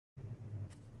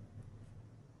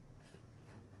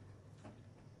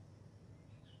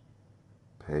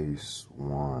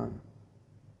Pacewon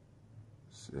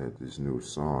said this new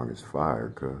song is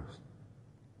fire, cuz.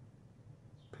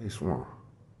 Pacewon.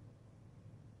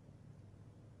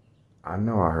 I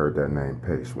know I heard that name,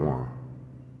 Pacewon.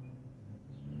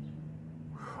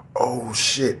 Oh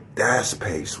shit, that's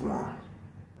Pacewon.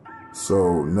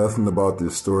 So nothing about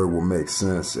this story will make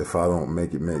sense if I don't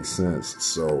make it make sense.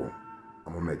 So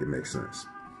I'm gonna make it make sense.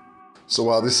 So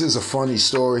while this is a funny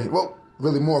story, well,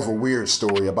 really more of a weird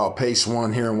story about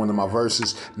Pacewon here in one of my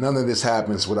verses, none of this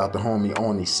happens without the homie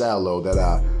𝐦𝐨𝐬𝐤𝐞 that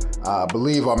I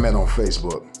believe I met on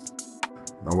Facebook.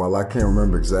 Now, while I can't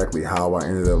remember exactly how I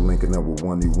ended up linking up with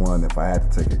 1D1, if I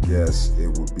had to take a guess, it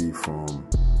would be from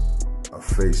a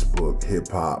Facebook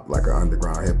hip-hop, like an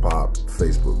underground hip-hop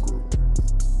Facebook group.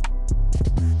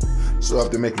 So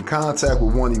after making contact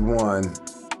with 1D1,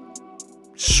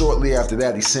 shortly after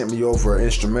that, he sent me over an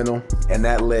instrumental, and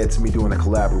that led to me doing a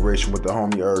collaboration with the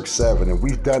homie 𝐤𝐤𝐬𝐷. And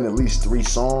we've done at least 3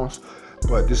 songs,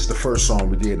 but this is the first song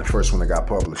we did and the first one that got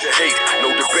published. Hate, no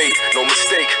debate, no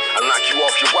mistake. I knock you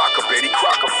off your rocker, Betty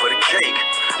Crocker for the cake.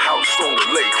 House on the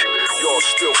lake, y'all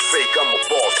still fake. I'm a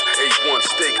boss, A1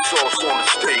 steak, sauce on the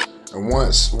steak. And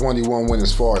once 1D1 went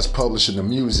as far as publishing the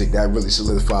music, that really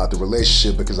solidified the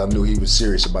relationship because I knew he was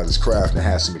serious about his craft and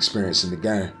had some experience in the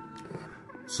game.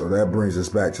 So that brings us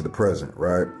back to the present,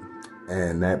 right?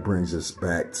 And that brings us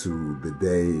back to the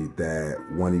day that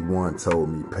 1D1 told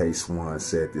me Pacewon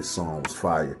said this song was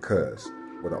fire, cuz,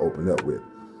 what I opened up with.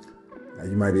 Now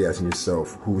you might be asking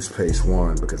yourself, who's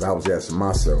Pacewon? Because I was asking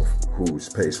myself, who's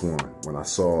Pacewon? When I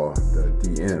saw the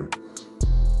DM.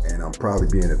 And I'm probably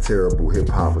being a terrible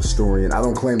hip-hop historian. I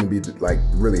don't claim to be like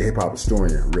really a hip-hop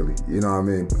historian, really. You know what I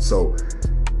mean? So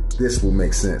this will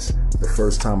make sense. The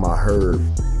first time I heard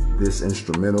this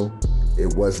instrumental,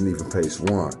 it wasn't even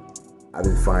Pacewon. I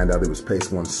didn't find out it was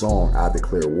Pacewon's song, I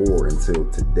Declare War, until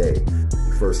today.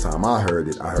 The first time I heard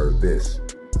it, I heard this.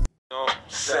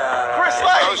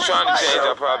 I was trying to change,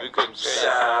 I probably couldn't change.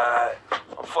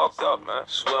 I'm fucked up, man.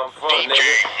 Swear I'm fucked,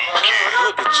 nigga.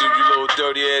 Look at you, you little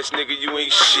dirty ass nigga. You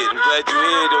ain't shit. I'm glad you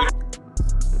here, though.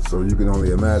 So you can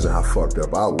only imagine how fucked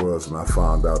up I was when I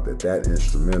found out that that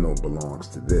instrumental belongs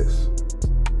to this.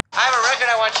 I have a record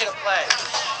I want you to play.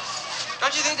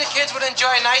 Don't you think the kids would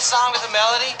enjoy a nice song with a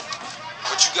melody?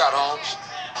 What you got, Holmes?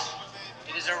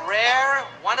 It is a rare,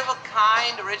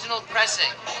 one-of-a-kind original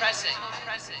pressing.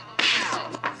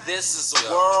 This is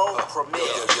a world premiere.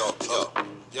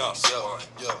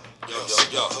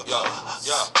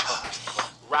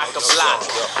 Rock a block.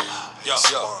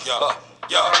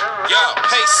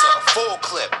 Pacer, full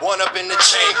clip, one up in the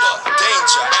chamber.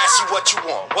 Danger, ask you what you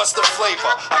want. What's the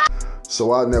flavor?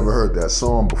 So I never heard that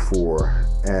song before,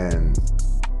 and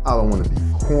I don't want to be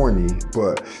corny,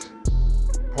 but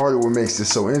part of what makes this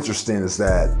so interesting is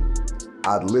that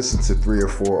I'd listened to 3 or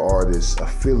 4 artists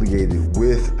affiliated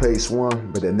with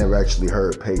Pacewon, but I never actually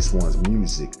heard Pacewon's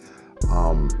music.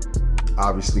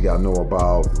 Obviously I know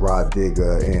about Rod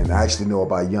Digger, and I actually know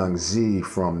about 𝐦𝐨𝐬𝐤𝐞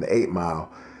from the 8 Mile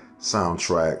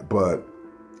soundtrack, but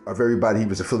of everybody he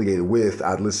was affiliated with,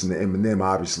 I'd listened to Eminem,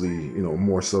 obviously, you know,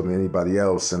 more so than anybody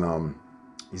else. And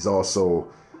he's also,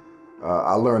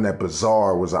 I learned that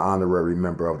Bizarre was an honorary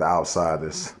member of the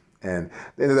Outsiders. And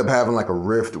they ended up having like a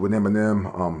rift with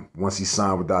Eminem once he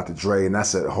signed with Dr. Dre, and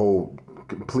that's a whole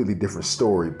completely different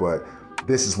story, but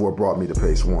this is what brought me to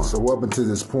Pacewon. So up until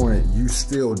this point, you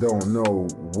still don't know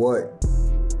what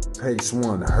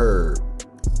Pacewon heard,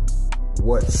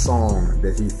 what song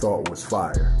that he thought was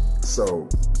fire. So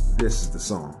this is the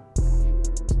song.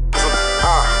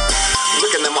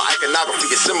 Looking at my iconography,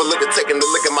 it's similar to taking a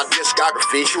look at my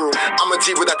discography. True, I'm a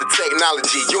G without the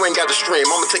technology. You ain't got the stream,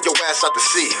 I'ma take your ass out the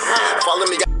sea. Follow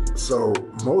me. So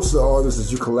most of the artists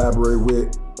that you collaborate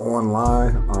with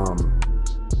online,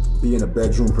 being a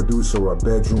bedroom producer or a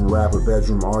bedroom rapper,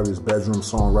 bedroom artist, bedroom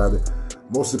songwriter,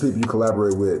 most of the people you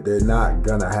collaborate with, they're not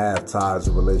gonna have ties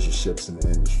or relationships in the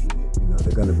industry. You know,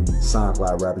 they're gonna be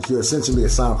SoundCloud rappers. You're essentially a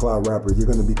SoundCloud rapper. You're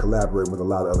gonna be collaborating with a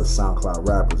lot of other SoundCloud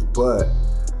rappers, but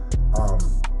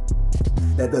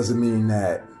that doesn't mean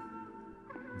that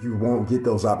you won't get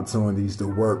those opportunities to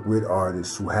work with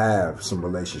artists who have some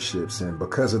relationships. And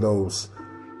because of those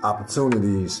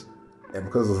opportunities and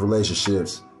because of those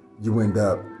relationships, you end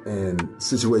up in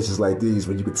situations like these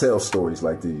where you could tell stories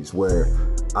like these, where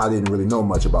I didn't really know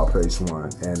much about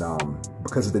Pacewon, and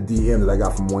because of the DM that I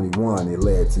got from 1D1, it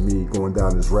led to me going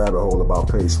down this rabbit hole about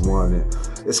Pacewon. And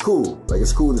it's cool. Like,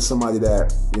 it's cool that somebody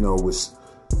that, you know, was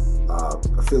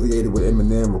affiliated with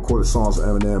Eminem, recorded songs with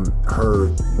Eminem,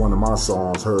 heard one of my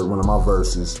songs, heard one of my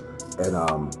verses, and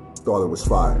thought it was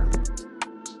fire.